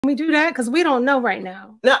We do that because we don't know right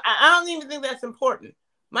now. No, I don't even think that's important.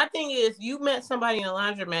 My thing is, you met somebody in a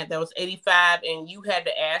laundromat that was 85, and you had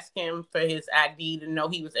to ask him for his ID to know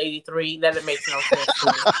he was 83. That makes no sense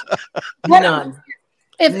to me. None.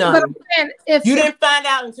 None. You didn't find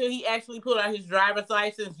out until he actually pulled out his driver's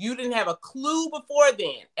license. You didn't have a clue before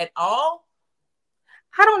then at all.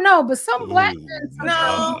 I don't know, but some black men.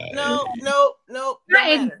 No. Not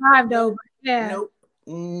 85 though. But yeah. Nope.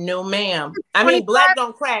 No, ma'am. I mean, black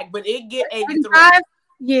don't crack, but it get 83. 85?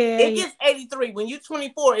 Yeah. It gets 83. When you're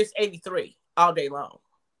 24, it's 83 all day long.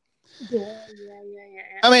 Yeah.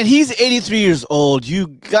 I mean, he's 83 years old. You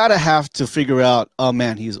gotta have to figure out. Oh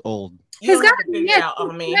man, he's old. He's got to figure out.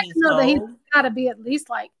 Oh man, he's got to be at least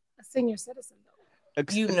like a senior citizen, though.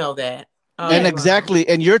 You know that. And exactly.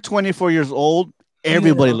 And you're 24 years old.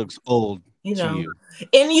 Everybody looks old. You know.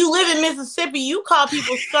 And you live in Mississippi. You call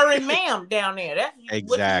people sir and ma'am down there. That's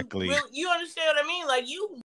exactly. You understand what I mean? Like you